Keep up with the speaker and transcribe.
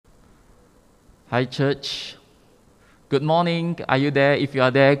Hi, church. Good morning. Are you there? If you are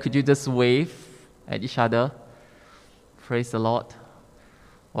there, could you just wave at each other? Praise the Lord.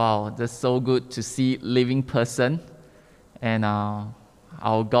 Wow, that's so good to see living person. And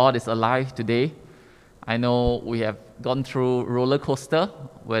our God is alive today. I know we have gone through roller coaster,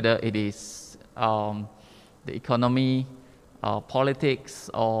 whether it is the economy, politics,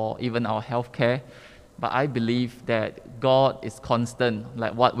 or even our healthcare. But I believe that God is constant,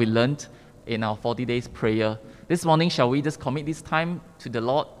 like what we learned in our 40 days prayer. This morning, shall we just commit this time to the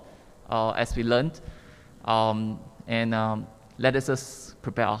Lord as we learned? And let us just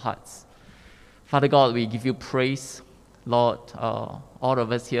prepare our hearts. Father God, we give you praise. Lord, all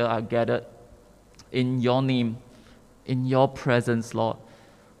of us here are gathered in your name, in your presence, Lord.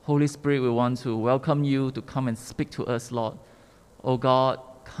 Holy Spirit, we want to welcome you to come and speak to us, Lord. Oh God,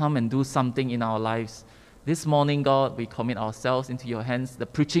 come and do something in our lives. This morning, God, we commit ourselves into your hands, the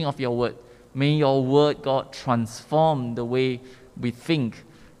preaching of your word. May your word, God, transform the way we think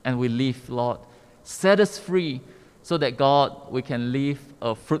and we live, Lord. Set us free so that, God, we can live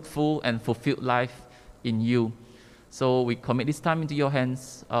a fruitful and fulfilled life in you. So we commit this time into your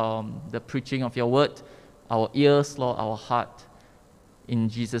hands, the preaching of your word, our ears, Lord, our heart. In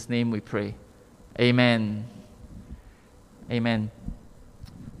Jesus' name we pray. Amen. Amen.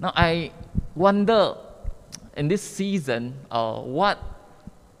 Now I wonder, in this season, what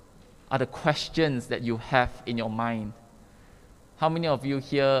are the questions that you have in your mind? How many of you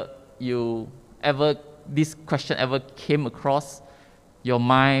here, this question ever came across your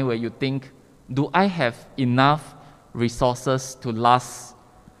mind where you think, do I have enough resources to last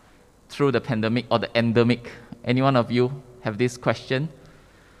through the pandemic or the endemic? Any one of you have this question?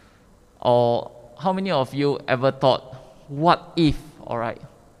 Or how many of you ever thought, what if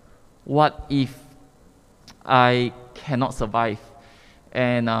I cannot survive?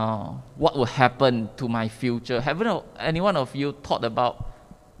 And what will happen to my future? Haven't any one of you thought about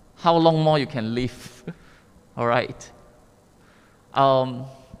how long more you can live? All right.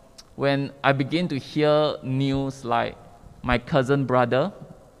 When I begin to hear news like my cousin brother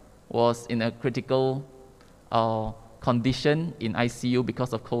was in a critical condition in ICU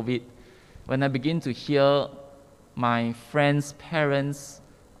because of COVID, when I begin to hear my friends' parents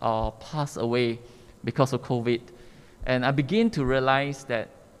pass away because of COVID, and I begin to realize that,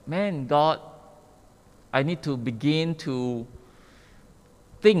 man, God, I need to begin to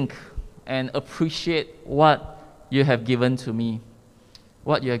think and appreciate what you have given to me.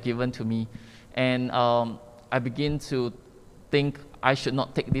 What you have given to me. And I begin to think I should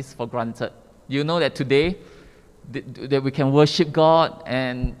not take this for granted. You know that today, that we can worship God,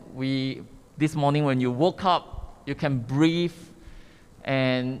 and this morning when you woke up, you can breathe,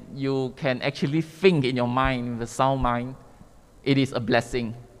 and you can actually think in your mind, with a sound mind. It is a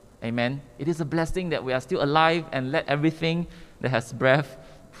blessing. Amen. It is a blessing that we are still alive and let everything that has breath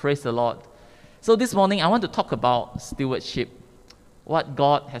praise the Lord. So this morning I want to talk about stewardship. What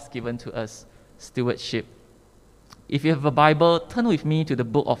God has given to us, stewardship. If you have a Bible, turn with me to the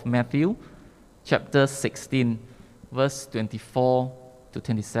book of Matthew, chapter 16, verse 24 to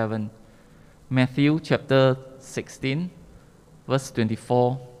 27. Matthew chapter 16, verse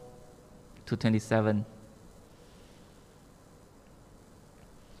 24 to 27.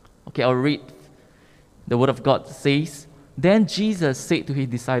 Okay, I'll read. The word of God says, "Then Jesus said to his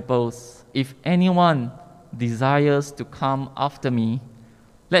disciples, 'If anyone desires to come after me,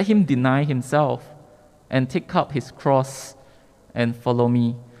 let him deny himself and take up his cross and follow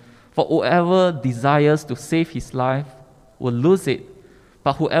me. For whoever desires to save his life will lose it,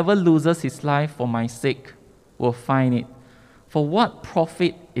 but whoever loses his life for my sake will find it. For what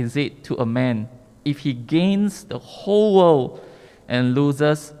profit is it to a man if he gains the whole world and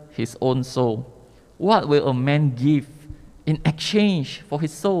loses his own soul? What will a man give in exchange for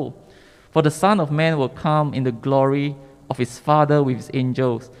his soul? For the Son of Man will come in the glory of his Father with his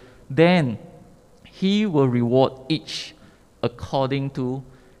angels. Then he will reward each according to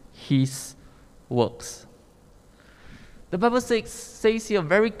his works.'" The Bible says here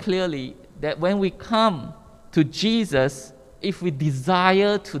very clearly that when we come to Jesus, if we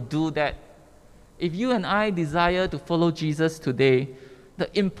desire to do that, if you and I desire to follow Jesus today, the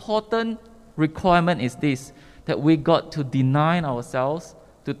important requirement is this, that we got to deny ourselves,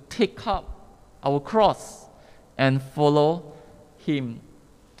 to take up our cross and follow him.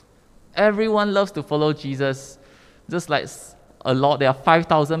 Everyone loves to follow Jesus. Just like there are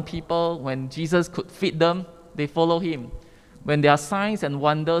 5,000 people, when Jesus could feed them, they follow him. When there are signs and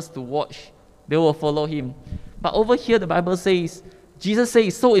wonders to watch, they will follow him. But over here, the Bible says, Jesus says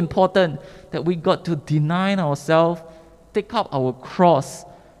it's so important that we got to deny ourselves, take up our cross,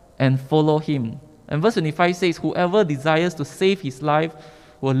 and follow him. And verse 25 says, whoever desires to save his life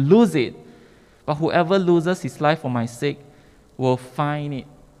will lose it, but whoever loses his life for my sake will find it.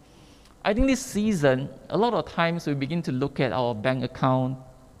 I think this season, a lot of times we begin to look at our bank account,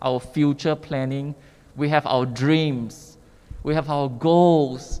 our future planning. We have our dreams, we have our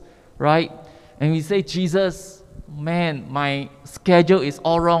goals, right? And we say, Jesus, man, my schedule is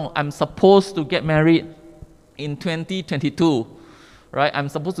all wrong. I'm supposed to get married in 2022, right? I'm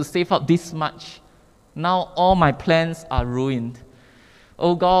supposed to save up this much. Now all my plans are ruined.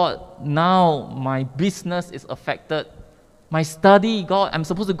 Oh God, now my business is affected. My study, God, I'm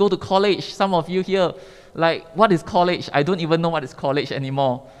supposed to go to college. Some of you here, like, what is college? I don't even know what is college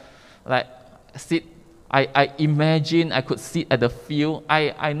anymore. Like, I imagine I could sit at the field.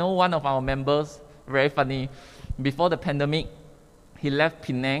 I know one of our members, very funny, before the pandemic, he left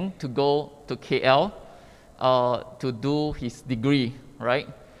Penang to go to KL to do his degree, right?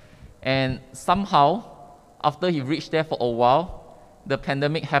 And somehow, after he reached there for a while, the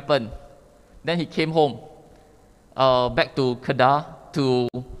pandemic happened. Then he came home, back to Kedah to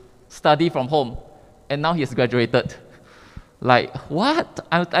study from home. And now he has graduated. Like, what?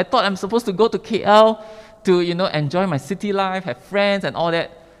 I thought I'm supposed to go to KL to, enjoy my city life, have friends and all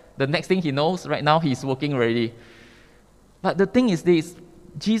that. The next thing he knows, right now he's working already. But the thing is this,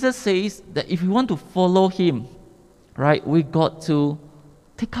 Jesus says that if we want to follow him, right, we got to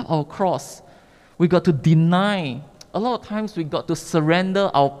take up our cross. We got to deny. A lot of times we got to surrender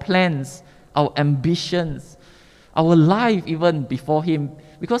our plans, our ambitions, our life even before him.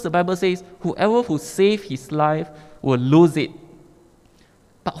 Because the Bible says, whoever who save his life will lose it.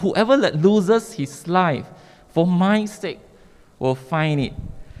 But whoever that loses his life for my sake will find it.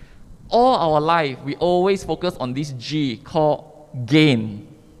 All our life, we always focus on this G called gain,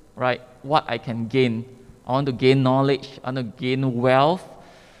 right? What I can gain. I want to gain knowledge. I want to gain wealth.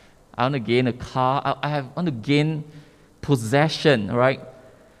 I want to gain a car. I want to gain possession, right?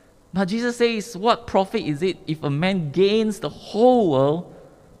 But Jesus says, what profit is it if a man gains the whole world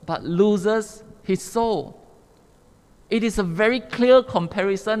but loses his soul? It is a very clear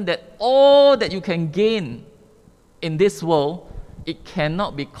comparison that all that you can gain in this world, it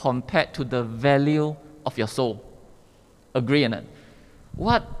cannot be compared to the value of your soul. Agree on it?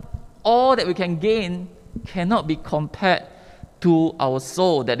 All that we can gain cannot be compared to our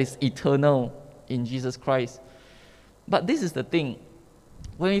soul that is eternal in Jesus Christ. But this is the thing.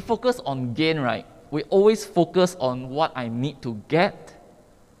 When we focus on gain, right, we always focus on what I need to get.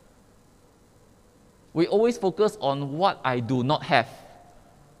 We always focus on what I do not have,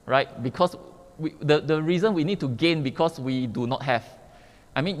 right? Because the reason we need to gain because we do not have.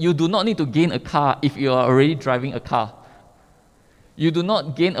 I mean, you do not need to gain a car if you are already driving a car. You do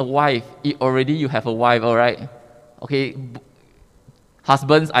not gain a wife if already you have a wife, all right? Okay,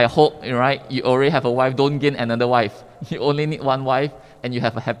 husbands, I hope, right, you already have a wife, don't gain another wife. You only need one wife and you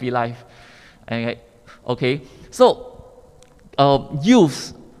have a happy life. Okay, so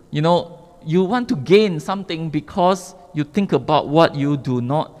youths, you want to gain something because you think about what you do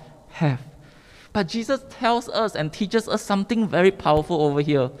not have. But Jesus tells us and teaches us something very powerful over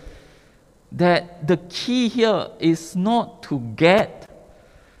here, that the key here is not to get,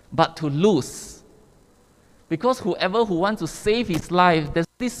 but to lose. Because whoever who wants to save his life, there's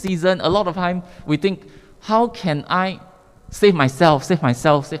this season, a lot of time we think, how can I save myself, save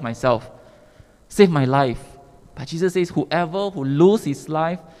my life? But Jesus says, whoever who loses his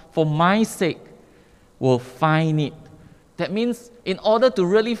life for my sake will find it. That means in order to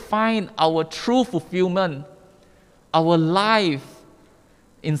really find our true fulfillment, our life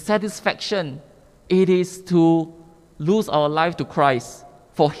in satisfaction, it is to lose our life to Christ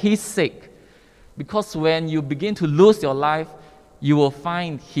for his sake. Because when you begin to lose your life, you will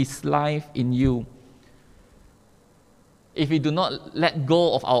find his life in you. If we do not let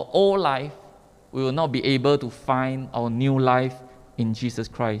go of our old life, we will not be able to find our new life in Jesus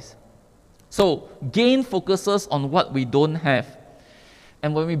Christ. So, gain focuses on what we don't have.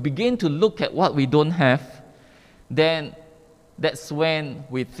 And when we begin to look at what we don't have, then that's when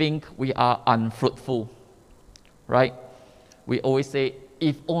we think we are unfruitful, right? We always say,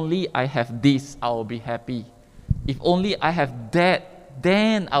 if only I have this, I will be happy. If only I have that,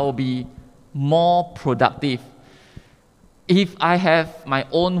 then I will be more productive. If I have my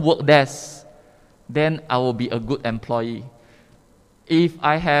own work desk, then I will be a good employee. If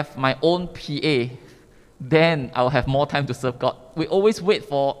I have my own PA, then I will have more time to serve God. We always wait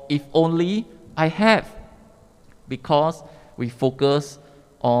for if only I have, because we focus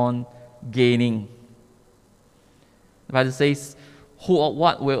on gaining. The Bible says, who or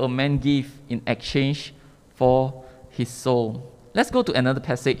what will a man give in exchange for his soul? Let's go to another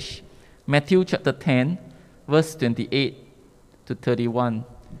passage. Matthew chapter 10, verse 28 to 31.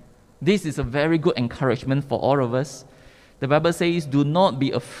 This is a very good encouragement for all of us. The Bible says, do not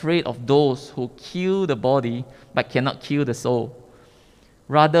be afraid of those who kill the body but cannot kill the soul.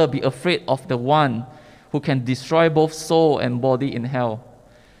 Rather, be afraid of the one who can destroy both soul and body in hell.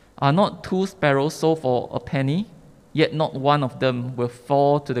 Are not 2 sparrows sold for a penny? Yet not one of them will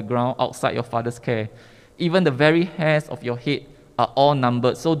fall to the ground outside your Father's care. Even the very hairs of your head are all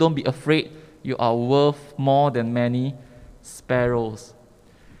numbered. So don't be afraid. You are worth more than many sparrows.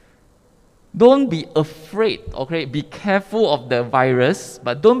 Don't be afraid, okay? Be careful of the virus,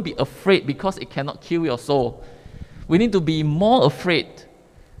 but don't be afraid because it cannot kill your soul. We need to be more afraid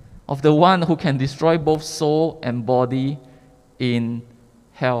of the one who can destroy both soul and body in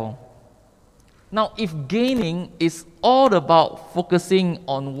hell. Now, if gaining is all about focusing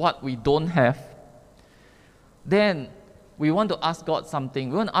on what we don't have, then we want to ask God something.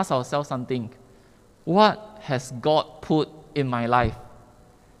 We want to ask ourselves something. What has God put in my life?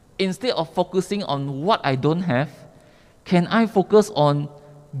 Instead of focusing on what I don't have, can I focus on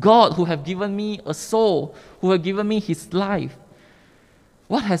God who have given me a soul, who have given me His life?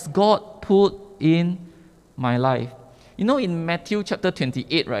 What has God put in my life? You know, in Matthew chapter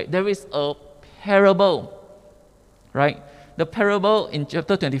 28, right, there is a parable, right? The parable in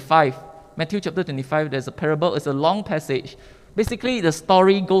chapter 25, Matthew chapter 25, there's a parable. It's a long passage. Basically, the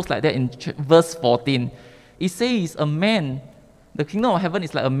story goes like that in verse 14. It says a man, the kingdom of heaven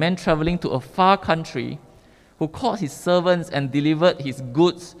is like a man traveling to a far country who called his servants and delivered his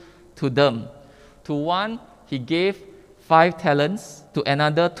goods to them. To one, he gave 5 talents, to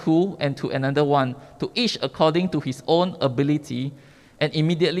another 2, and to another 1, to each according to his own ability. And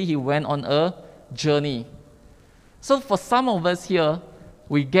immediately he went on a journey. So for some of us here,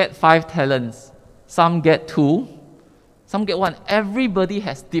 we get 5 talents. Some get 2, some get 1. Everybody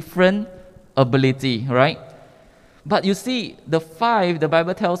has different ability, right? But you see, the 5, the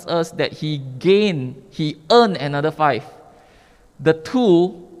Bible tells us that he earned another 5. The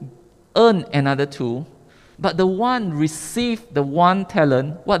 2 earned another 2. But the one received the 1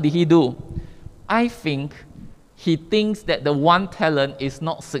 talent. What did he do? I think he thinks that the 1 talent is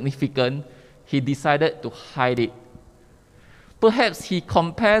not significant. He decided to hide it. Perhaps he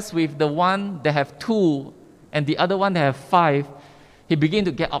compares with the one that have 2 and the other one that have 5. He began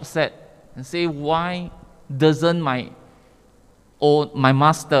to get upset and say, why doesn't my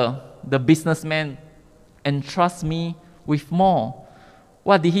master, the businessman, entrust me with more?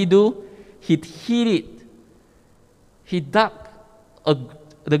 What did he do? He hid it. He dug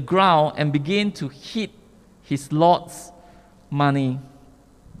the ground and began to hid his Lord's money.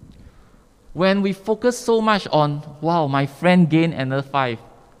 When we focus so much on, wow, my friend gained another 5,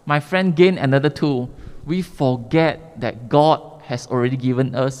 my friend gained another 2, we forget that God has already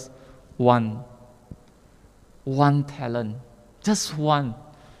given us 1 talent, just 1.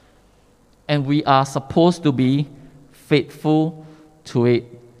 And we are supposed to be faithful to it.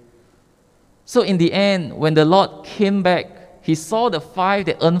 So in the end, when the Lord came back, He saw the 5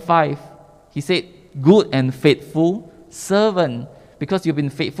 that earned 5. He said, good and faithful servant, because you've been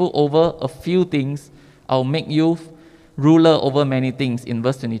faithful over a few things, I'll make you ruler over many things, in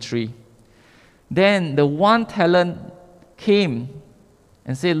verse 23. Then the 1 talent came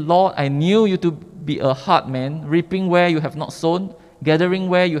and said, Lord, I knew you to be a hard man, reaping where you have not sown, gathering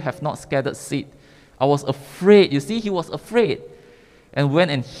where you have not scattered seed. I was afraid. You see, he was afraid, and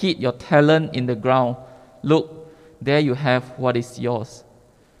went and hid your talent in the ground. Look, there you have what is yours.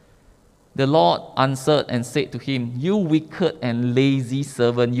 The Lord answered and said to him, you wicked and lazy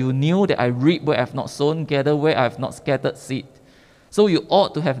servant, you knew that I reap where I have not sown, gather where I have not scattered seed. So you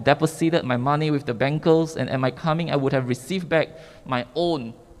ought to have deposited my money with the bankers, and at my coming I would have received back my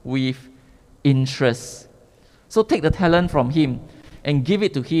own with interest. So take the talent from him and give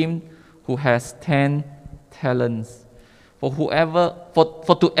it to him who has 10 talents. For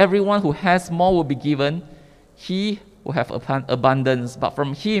to everyone who has more will be given, he will have abundance. But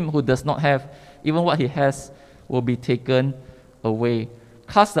from him who does not have, even what he has will be taken away.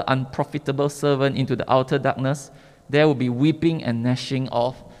 Cast the unprofitable servant into the outer darkness. There will be weeping and gnashing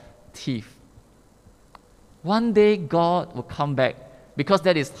of teeth. One day God will come back, because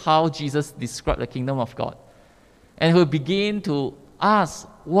that is how Jesus described the kingdom of God. And He will begin to ask,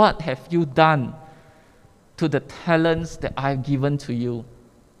 what have you done to the talents that I've given to you?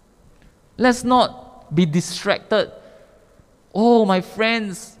 Let's not be distracted. Oh, my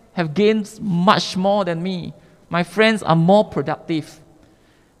friends have gained much more than me. My friends are more productive.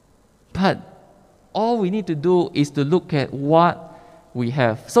 But all we need to do is to look at what we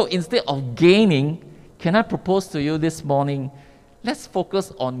have. So instead of gaining, can I propose to you this morning, let's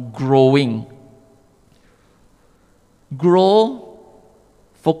focus on growing. Grow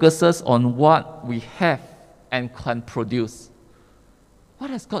focuses on what we have and can produce. What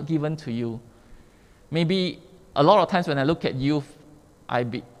has God given to you? Maybe a lot of times when I look at youth, I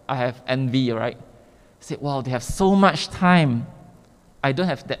have envy, right? I say, wow, they have so much time. I don't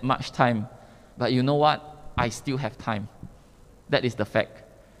have that much time. But you know what? I still have time. That is the fact.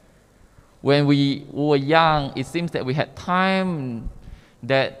 When we were young, it seems that we had time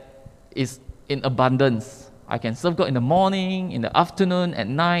that is in abundance. I can serve God in the morning, in the afternoon, at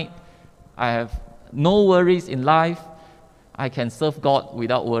night. I have no worries in life. I can serve God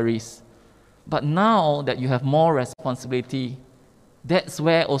without worries. But now that you have more responsibility, that's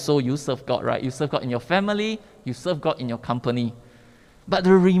where also you serve God, right? You serve God in your family, you serve God in your company. But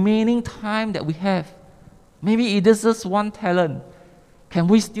the remaining time that we have, maybe it is just one talent. Can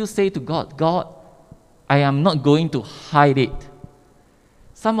we still say to God, God, I am not going to hide it.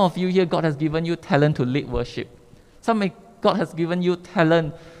 Some of you here, God has given you talent to lead worship. God has given you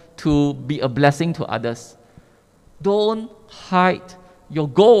talent to be a blessing to others. Don't hide your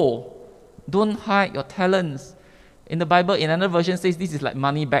goal. Don't hide your talents. In the Bible, in another version says this is like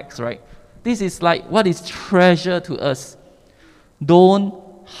money bags, right? This is like what is treasure to us.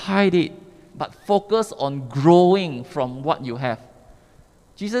 Don't hide it, but focus on growing from what you have.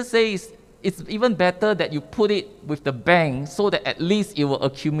 Jesus says it's even better that you put it with the bank so that at least it will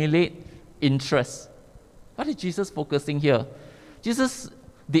accumulate interest. What is Jesus focusing here? Jesus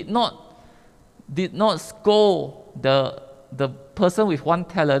did not scold the person with one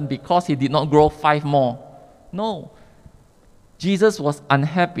talent because he did not grow 5 more. No. Jesus was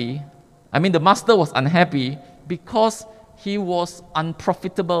unhappy. The master was unhappy because he was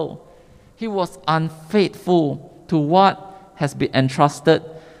unprofitable. He was unfaithful to what has been entrusted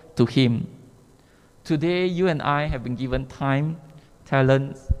to him. Today, you and I have been given time,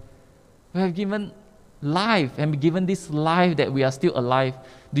 talents. We have given life and been given this life that we are still alive.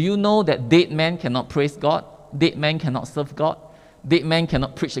 Do you know that dead men cannot praise God? Dead men cannot serve God? Dead men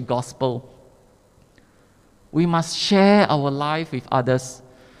cannot preach the gospel. We must share our life with others,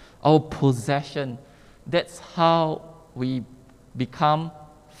 our possession. That's how we become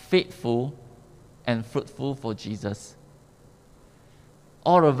faithful and fruitful for Jesus.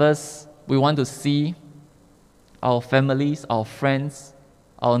 All of us, we want to see our families, our friends,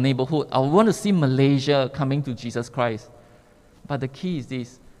 our neighborhood. I want to see Malaysia coming to Jesus Christ. But the key is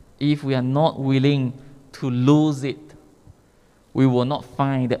this: if we are not willing to lose it, we will not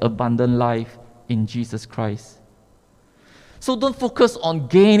find the abundant life in Jesus Christ. So don't focus on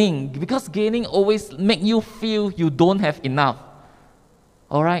gaining, because gaining always makes you feel you don't have enough.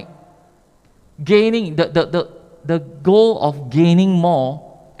 All right? Gaining, the goal of gaining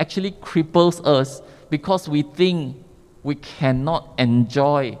more actually cripples us because we think we cannot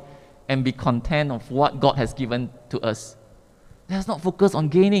enjoy and be content of what God has given to us. Let's not focus on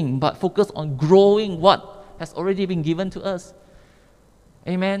gaining, but focus on growing what has already been given to us.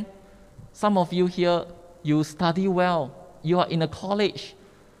 Amen? Some of you here, you study well. You are in a college.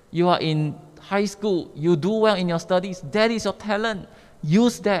 You are in high school. You do well in your studies. That is your talent.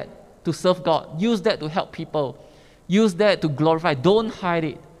 Use that to serve God. Use that to help people. Use that to glorify. Don't hide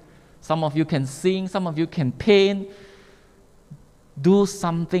it. Some of you can sing. Some of you can paint. Do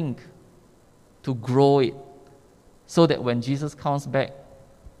something to grow it so that when Jesus comes back,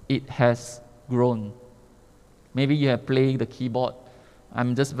 it has grown. Maybe you have played the keyboard.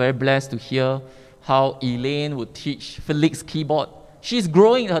 I'm just very blessed to hear how Elaine would teach Felix keyboard. She's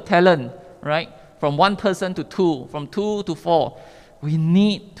growing her talent, right? From 1 person to 2, from 2 to 4. We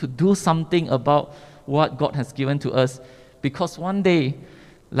need to do something about what God has given to us, because one day,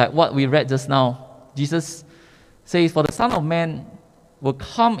 like what we read just now, Jesus says, for the Son of Man will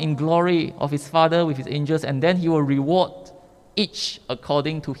come in glory of his Father with his angels, and then he will reward each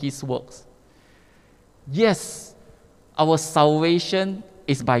according to his works. Yes, our salvation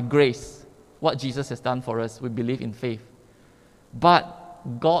is by grace. What Jesus has done for us, we believe in faith.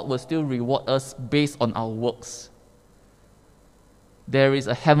 But God will still reward us based on our works. There is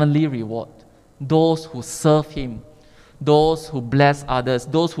a heavenly reward. Those who serve him, those who bless others,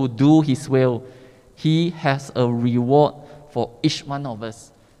 those who do his will, he has a reward for each one of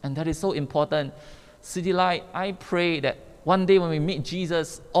us. And that is so important. City Light, I pray that one day when we meet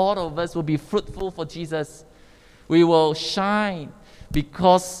Jesus, all of us will be fruitful for Jesus. We will shine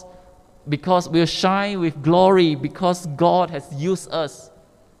because we'll shine with glory, because God has used us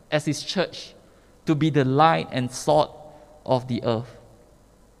as his church to be the light and salt of the earth.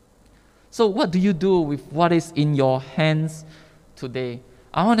 So what do you do with what is in your hands today?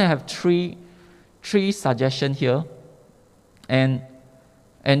 I want to have three suggestions here.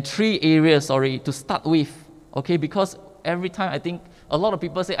 And 3 areas, to start with. Okay, because every time I think a lot of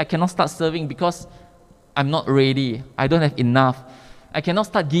people say, I cannot start serving because I'm not ready. I don't have enough. I cannot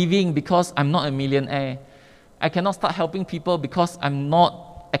start giving because I'm not a millionaire. I cannot start helping people because I'm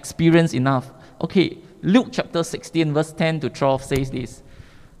not experienced enough. Okay, Luke chapter 16 verse 10 to 12 says this.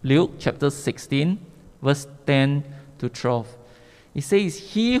 Luke chapter 16 verse 10 to 12. It says,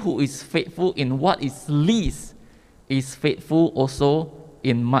 he who is faithful in what is least is faithful also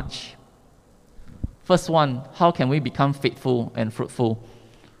in much. First one, how can we become faithful and fruitful?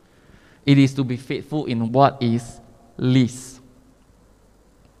 It is to be faithful in what is least.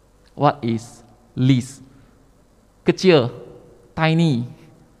 What is least? Kecil, tiny,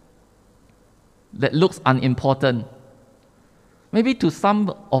 that looks unimportant. Maybe to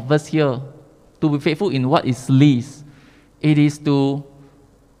some of us here, to be faithful in what is least, it is to,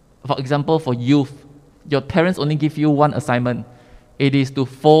 for example, for youth, your parents only give you one assignment. It is to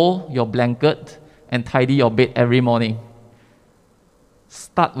fold your blanket and tidy your bed every morning.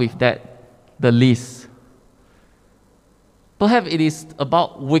 Start with that, the least. Perhaps it is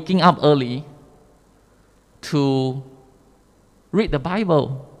about waking up early to read the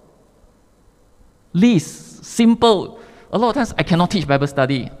Bible. Least, simple. A lot of times I cannot teach Bible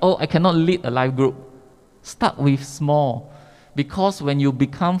study. Oh, I cannot lead a life group. Start with small. Because when you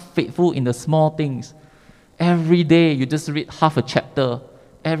become faithful in the small things, every day you just read half a chapter.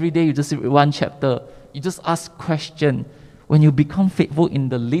 Every day you just read one chapter. You just ask questions. When you become faithful in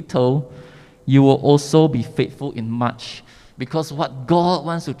the little, you will also be faithful in much. Because what God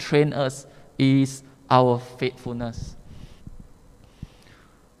wants to train us is our faithfulness.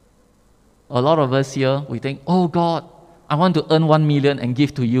 A lot of us here, we think, oh God, I want to earn 1 million and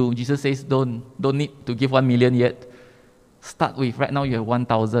give to you. Jesus says, don't need to give 1 million yet. Start with, right now you have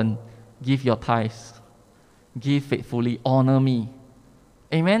 1,000. Give your tithes. Give faithfully. Honor me.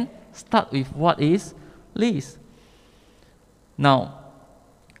 Amen? Start with what is least. Now,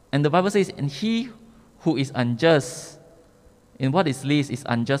 and the Bible says, and he who is unjust in what is least is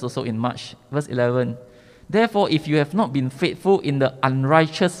unjust also in much. Verse 11. Therefore, if you have not been faithful in the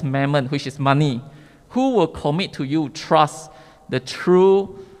unrighteous mammon, which is money, who will commit to you trust the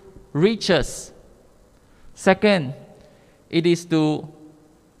true riches? Second, it is to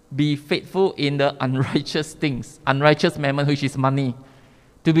be faithful in the unrighteous things, unrighteous mammon, which is money.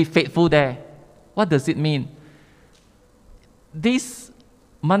 To be faithful there. What does it mean? This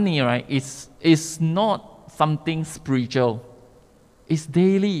money, right, is not something spiritual. It's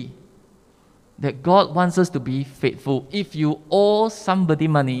daily. That God wants us to be faithful. If you owe somebody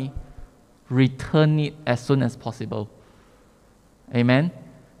money, return it as soon as possible. Amen?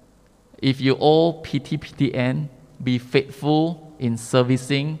 If you owe PTPTN, be faithful in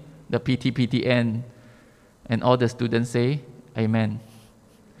servicing the PTPTN. And all the students say, Amen.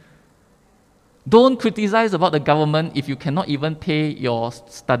 Don't criticize about the government if you cannot even pay your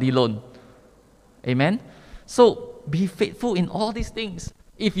study loan. Amen? So, be faithful in all these things.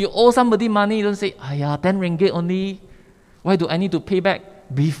 If you owe somebody money, don't say, 10 ringgit only. Why do I need to pay back?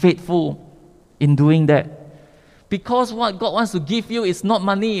 Be faithful in doing that. Because what God wants to give you is not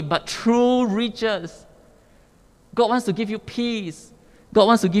money, but true riches. God wants to give you peace. God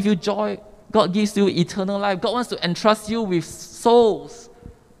wants to give you joy. God gives you eternal life. God wants to entrust you with souls.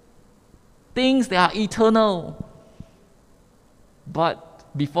 Things that are eternal. But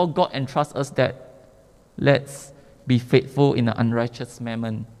before God entrusts us that, let's be faithful in the unrighteous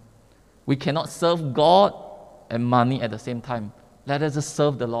mammon. We cannot serve God and money at the same time. Let us just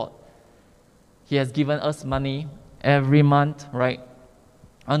serve the Lord. He has given us money every month, right?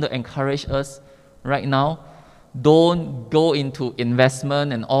 I want to encourage us right now. Don't go into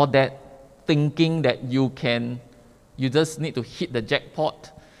investment and all that thinking that you just need to hit the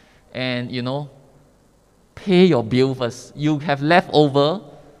jackpot and, pay your bill first. You have leftover,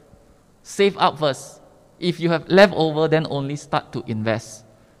 save up first. If you have leftover, then only start to invest.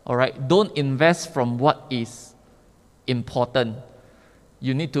 All right? Don't invest from what is important.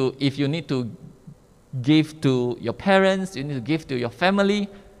 If you need to give to your parents, you need to give to your family,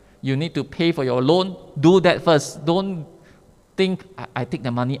 you need to pay for your loan, do that first. Don't think, I take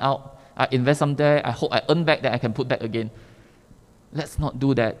the money out, I invest somewhere, I hope I earn back that I can put back again. Let's not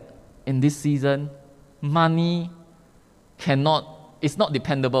do that. In this season, money it's not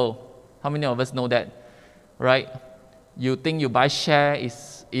dependable. How many of us know that? Right? You think you buy share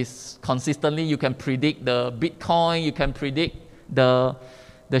is consistently, you can predict the Bitcoin, you can predict the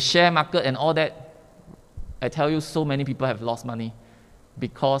share market and all that. I tell you, so many people have lost money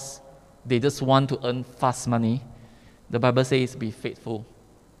because they just want to earn fast money. The Bible says be faithful,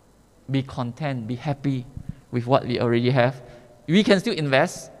 be content, be happy with what we already have, We can still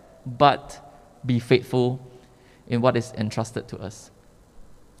invest, but be faithful in what is entrusted to us.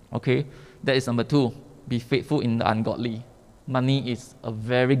 Okay, that is number 2. Be faithful in the ungodly. Money is a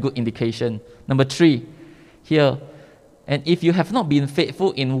very good indication. Number 3, here, and if you have not been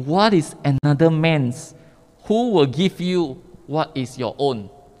faithful in what is another man's, who will give you what is your own?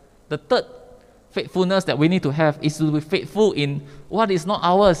 The third faithfulness that we need to have is to be faithful in what is not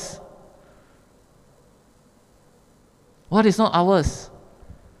ours. What is not ours?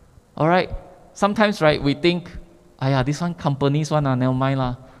 All right. Sometimes, right, we think, this one company's one, never mind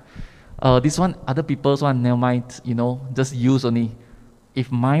lah. This one other people's one, never mind. Just use only. If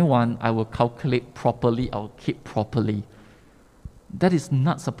my one, I will calculate properly. I will keep properly. That is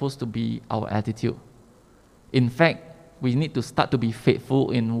not supposed to be our attitude. In fact, we need to start to be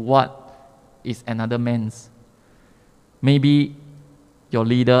faithful in what is another man's. Maybe your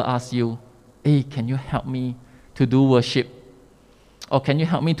leader asks you, hey, can you help me to do worship? Or can you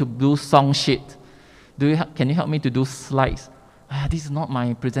help me to do song sheet? Can you help me to do slides? This is not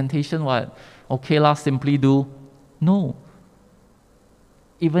my presentation, what? Okay lah, simply do. No.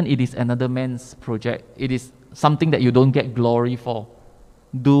 Even it is another man's project. It is something that you don't get glory for.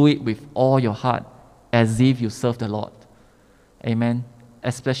 Do it with all your heart, as if you serve the Lord. Amen.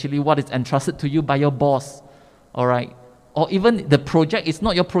 Especially what is entrusted to you by your boss. All right. Or even the project is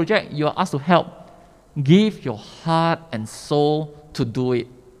not your project, you are asked to help. Give your heart and soul to do it.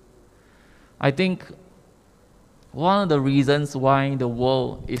 I think one of the reasons why the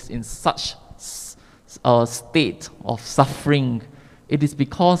world is in such a state of suffering, it is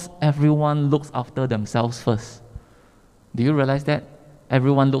because everyone looks after themselves first. Do you realize that?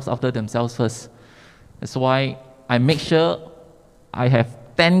 Everyone looks after themselves first. That's why I make sure I have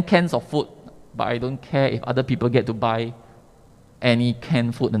 10 cans of food, but I don't care if other people get to buy any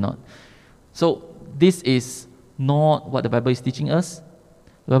canned food or not. So this is not what the Bible is teaching us.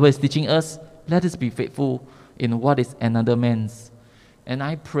 The Bible is teaching us, let us be faithful in what is another man's. And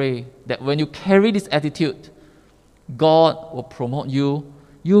I pray that when you carry this attitude, God will promote you.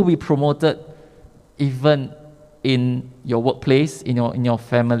 You will be promoted even in your workplace, in your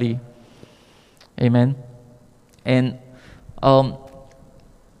family. Amen. And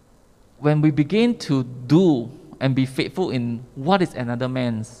when we begin to do and be faithful in what is another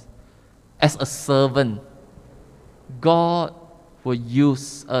man's, as a servant, God will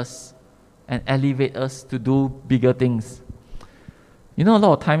use us and elevate us to do bigger things. A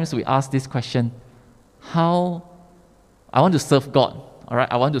lot of times we ask this question, how I want to serve God, all right?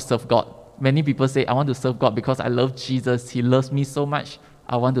 I want to serve God. Many people say, I want to serve God because I love Jesus. He loves me so much.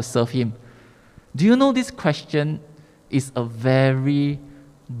 I want to serve Him. Do you know this question is a very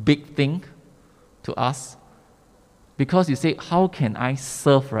big thing to ask? Because you say, how can I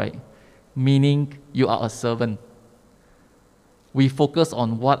serve, right? Meaning you are a servant. We focus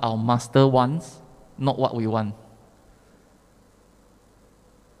on what our master wants, not what we want.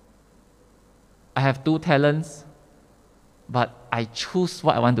 I have 2 talents, but I choose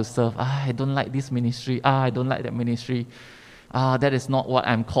what I want to serve. I don't like this ministry. I don't like that ministry. That is not what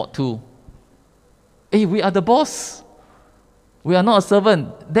I'm called to. Hey, we are the boss. We are not a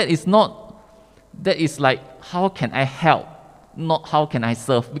servant. That is like, how can I help? Not how can I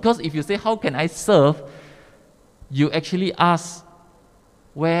serve. Because if you say, how can I serve? You actually ask,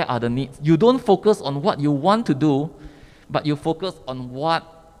 where are the needs? You don't focus on what you want to do, but you focus on what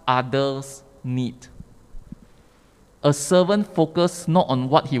others need. A servant focuses not on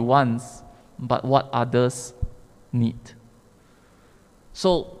what he wants, but what others need.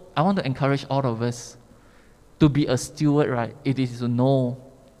 So I want to encourage all of us to be a steward, right? It is to know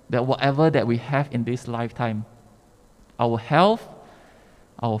that whatever that we have in this lifetime, our health,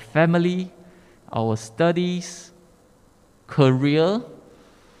 our family, our studies, career,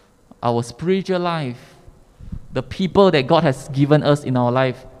 our spiritual life, the people that God has given us in our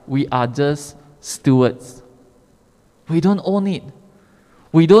life, we are just stewards. We don't own it.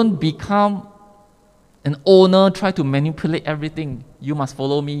 We don't become an owner, try to manipulate everything. You must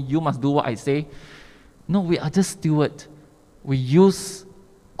follow me, you must do what I say. No, we are just stewards. We use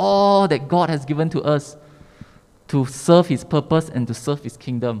all that God has given to us to serve His purpose and to serve His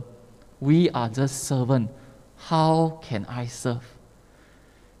kingdom. We are just servants. How can I serve?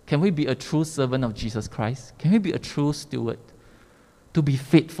 Can we be a true servant of Jesus Christ? Can we be a true steward? To be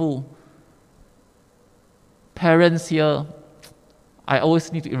faithful. Parents here, I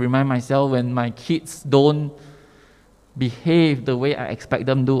always need to remind myself when my kids don't behave the way I expect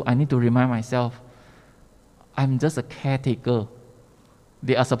them to, I need to remind myself, I'm just a caretaker.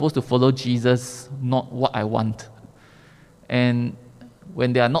 They are supposed to follow Jesus, not what I want. And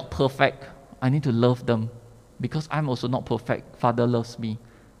when they are not perfect, I need to love them. because I'm also not perfect. Father loves me.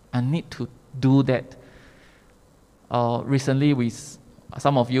 I need to do that. Recently,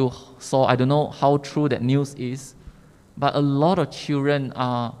 some of you saw, I don't know how true that news is, but a lot of children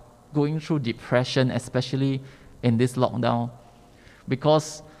are going through depression, especially in this lockdown,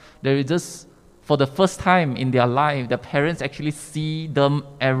 because there is just, for the first time in their life, the parents actually see them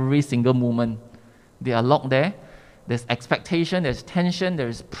every single moment. They are locked there. There's expectation, there's tension,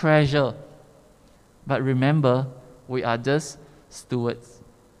 there's pressure. But remember, we are just stewards.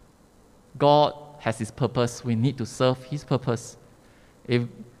 God has His purpose. We need to serve His purpose.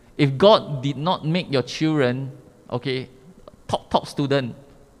 If God did not make your children, top student,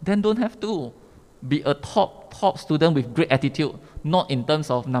 then don't have to be a top student with great attitude, not in terms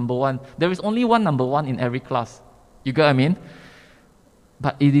of number one. There is only one number one in every class. You get what I mean?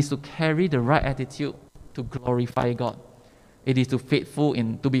 But it is to carry the right attitude to glorify God. It is to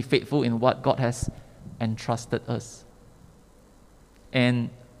be faithful in what God has entrusted us. And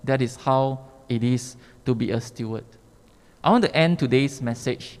that is how it is to be a steward. I want to end today's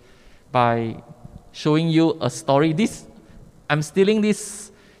message by showing you a story. I'm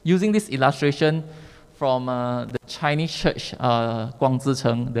using this illustration from the Chinese church,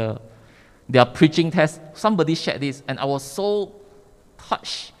 Guangzicheng, their preaching test. Somebody shared this, and I was so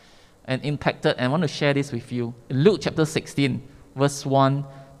touched and impacted, and I want to share this with you. In Luke chapter 16, verse 1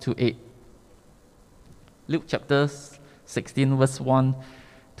 to 8. Luke chapter 16, verse 1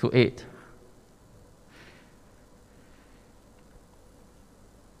 to 8.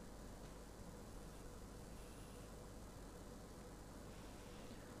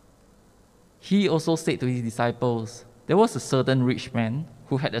 He also said to his disciples, there was a certain rich man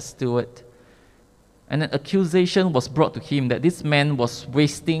who had a steward, and an accusation was brought to him that this man was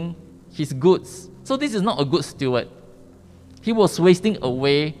wasting his goods. So this is not a good steward. He was wasting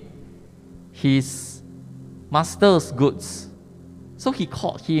away his master's goods. So he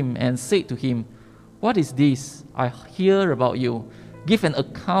called him and said to him, what is this I hear about you? Give an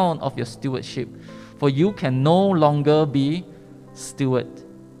account of your stewardship, for you can no longer be steward.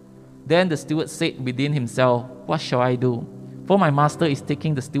 Then the steward said within himself, what shall I do? For my master is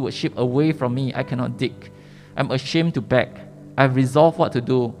taking the stewardship away from me. I cannot dig. I'm ashamed to beg. I've resolved what to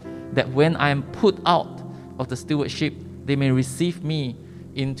do, that when I am put out of the stewardship, they may receive me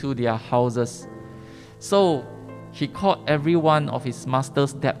into their houses. So he called every one of his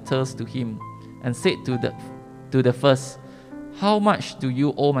master's debtors to him and said to the first, how much do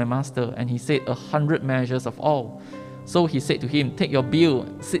you owe my master? And he said, 100 measures of oil. So he said to him, take your bill,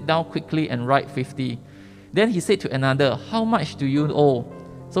 sit down quickly and write 50. Then he said to another, how much do you owe?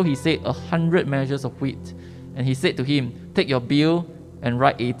 So he said, 100 measures of wheat. And he said to him, take your bill and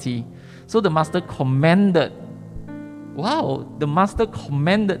write 80. So the master commended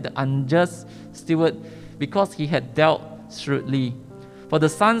the unjust steward because he had dealt shrewdly. For the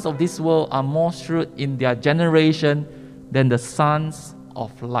sons of this world are more shrewd in their generation than the sons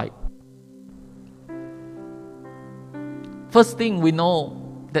of light. First thing, we know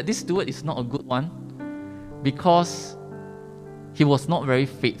that this steward is not a good one because he was not very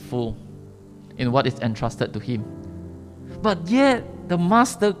faithful in what is entrusted to him. But yet, the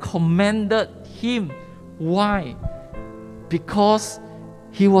master commended him. Why? Because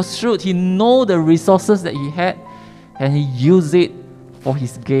he was shrewd. He knew the resources that he had, and he used it for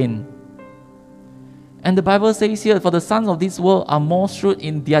his gain. And the Bible says here, for the sons of this world are more shrewd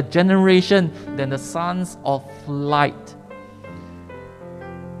in their generation than the sons of light.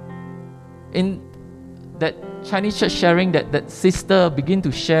 In that Chinese church sharing, that sister began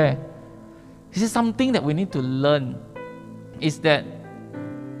to share, this is something that we need to learn, is that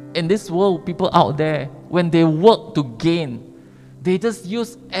in this world, people out there, when they work to gain, they just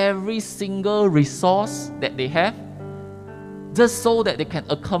use every single resource that they have just so that they can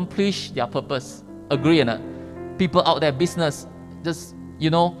accomplish their purpose. Agree or not? People out there, business, just,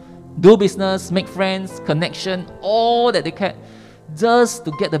 do business, make friends, connection, all that they can, just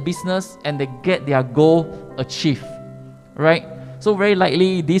to get the business and they get their goal achieved, right? So very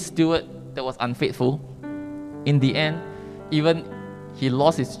likely this steward that was unfaithful, in the end, even he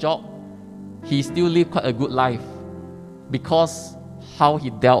lost his job, he still lived quite a good life because how he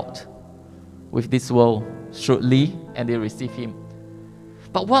dealt with this world shrewdly, and they received him.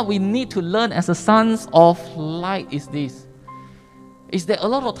 But what we need to learn as the sons of light is this, is that a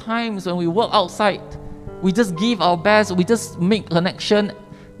lot of times when we work outside, we just give our best, we just make connection,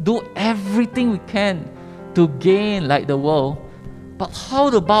 do everything we can to gain like the world. But how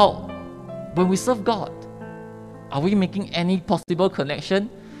about when we serve God? Are we making any possible connection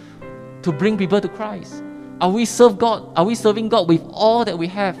to bring people to Christ? Are we serving God with all that we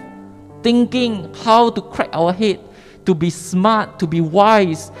have? thinking how to crack our head, to be smart, to be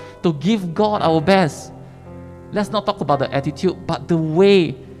wise, to give God our best. Let's not talk about the attitude, but the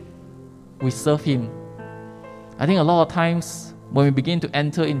way we serve Him. I think a lot of times when we begin to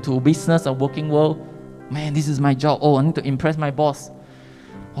enter into business or working world, man, this is my job. Oh, I need to impress my boss.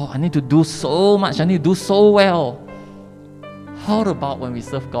 Oh, I need to do so much. I need to do so well. How about when we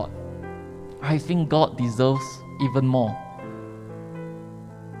serve God? I think God deserves even more.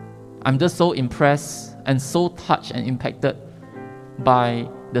 I'm just so impressed and so touched and impacted by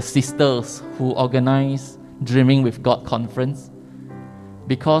the sisters who organize Dreaming with God conference.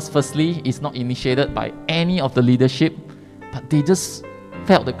 Because firstly, it's not initiated by any of the leadership, but they just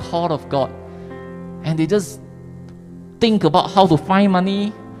felt the call of God. And they just think about how to find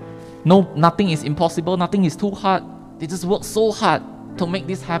money. No, nothing is impossible, nothing is too hard. They just work so hard to make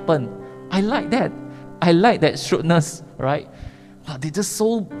this happen. I like that. I like that shrewdness, right? But they just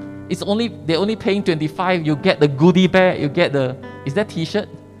so, they're only paying 25, you get the goodie bag, you get the, is that t-shirt?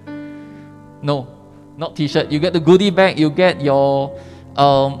 No, not t-shirt. You get the goodie bag, you get your,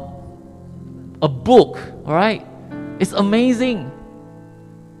 a book, all right? It's amazing.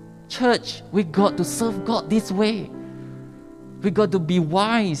 Church, we got to serve God this way. We got to be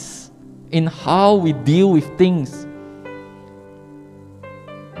wise in how we deal with things.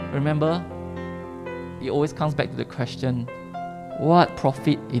 Remember, it always comes back to the question, what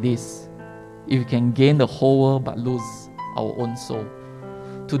profit it is if we can gain the whole world but lose our own soul.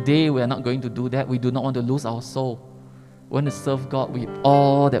 Today, we are not going to do that. We do not want to lose our soul. We want to serve God with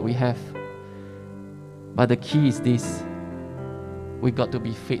all that we have. But the key is this. We got to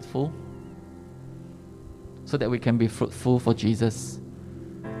be faithful so that we can be fruitful for Jesus.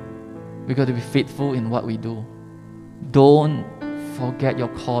 We got to be faithful in what we do. Don't forget your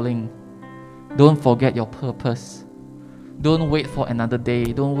calling. Don't forget your purpose. Don't wait for another day.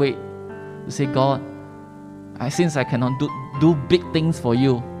 Don't wait to say, God, since I cannot do big things for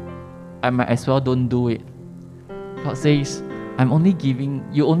you, I might as well don't do it. God says, I'm only giving,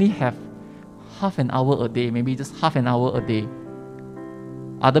 you only have half an hour a day, maybe just half an hour a day.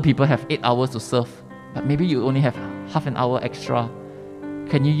 Other people have 8 hours to serve, but maybe you only have half an hour extra.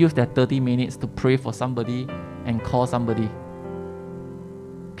 Can you use that 30 minutes to pray for somebody and call somebody?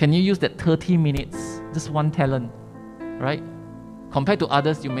 Can you use that 30 minutes, just one talent, right? Compared to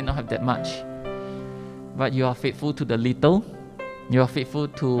others, you may not have that much. But you are faithful to the little. You are faithful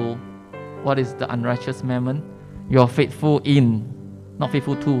to what is the unrighteous mammon. You are faithful in, not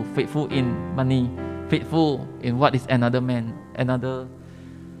faithful to, faithful in money. Faithful in what is another man,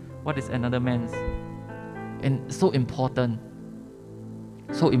 what is another man's. And so important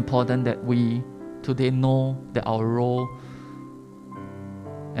that we today know that our role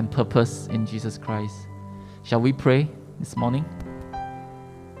and purpose in Jesus Christ. Shall we pray this morning?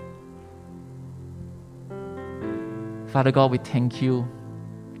 Father God, we thank you.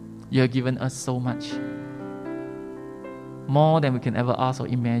 You have given us so much, more than we can ever ask or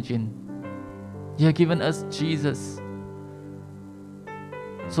imagine. You have given us Jesus,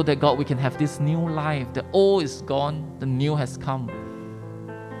 so that God, we can have this new life. The old is gone, the new has come.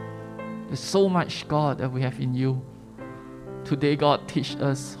 There's so much, God, that we have in you. Today, God, teach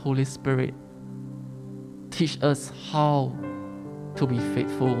us, Holy Spirit. Teach us how to be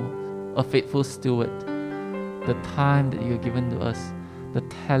faithful, a faithful steward. The time that you have given to us, the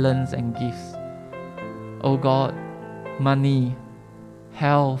talents and gifts. Oh God, money,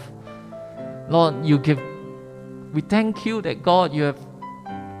 health. Lord, you give. We thank you that God, you have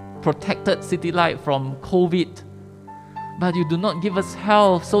protected City Light from COVID. But you do not give us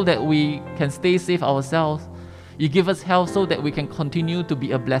health so that we can stay safe ourselves. You give us health so that we can continue to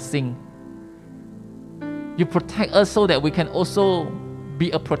be a blessing. You protect us so that we can also be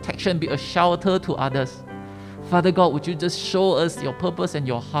a protection, be a shelter to others. Father God, would you just show us your purpose and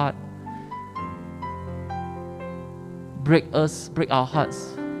your heart? Break our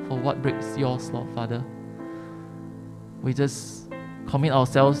hearts for what breaks yours, Lord Father. We just commit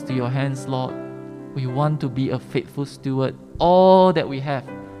ourselves to your hands, Lord. We want to be a faithful steward. All that we have,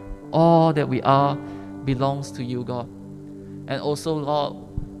 all that we are, belongs to you, God. And also, Lord,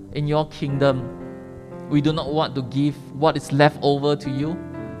 in your kingdom, we do not want to give what is left over to you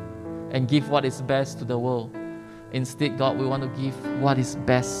and give what is best to the world. Instead, God, we want to give what is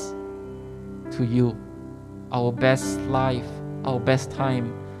best to you. Our best life, our best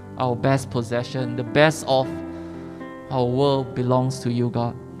time, our best possession, the best of our world belongs to you,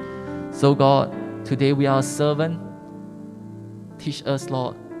 God. So, God, today we are a servant. Teach us,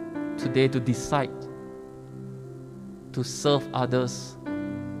 Lord, today to decide to serve others,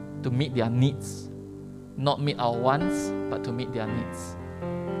 to meet their needs. Not meet our wants, but to meet their needs.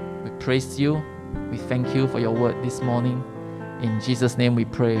 We praise you. We thank you for your word this morning. In Jesus' name we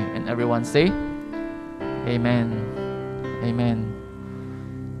pray. And everyone say, Amen.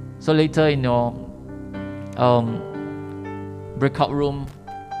 Amen. So later in your breakout room,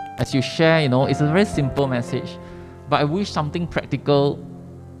 as you share, it's a very simple message. But I wish something practical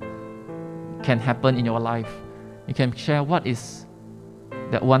can happen in your life. You can share what is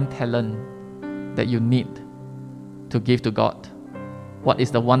that one talent that you need to give to God. What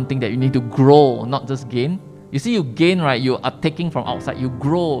is the one thing that you need to grow, not just gain? You see, you gain, right? You are taking from outside. You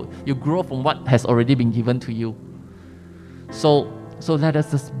grow from what has already been given to you. So let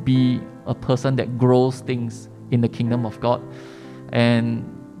us just be a person that grows things in the kingdom of God. And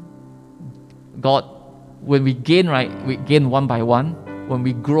God, when we gain, right, we gain one by one. When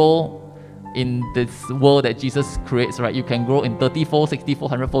we grow in this world that Jesus creates, right, you can grow in 30-fold,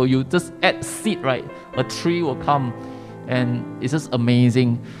 60-fold, 100-fold. You just add seed, right? A tree will come, and it's just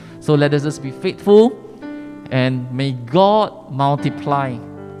amazing. So let us just be faithful, and may God multiply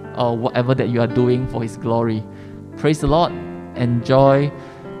whatever that you are doing for His glory. Praise the Lord. Enjoy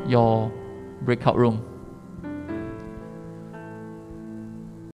your breakout room.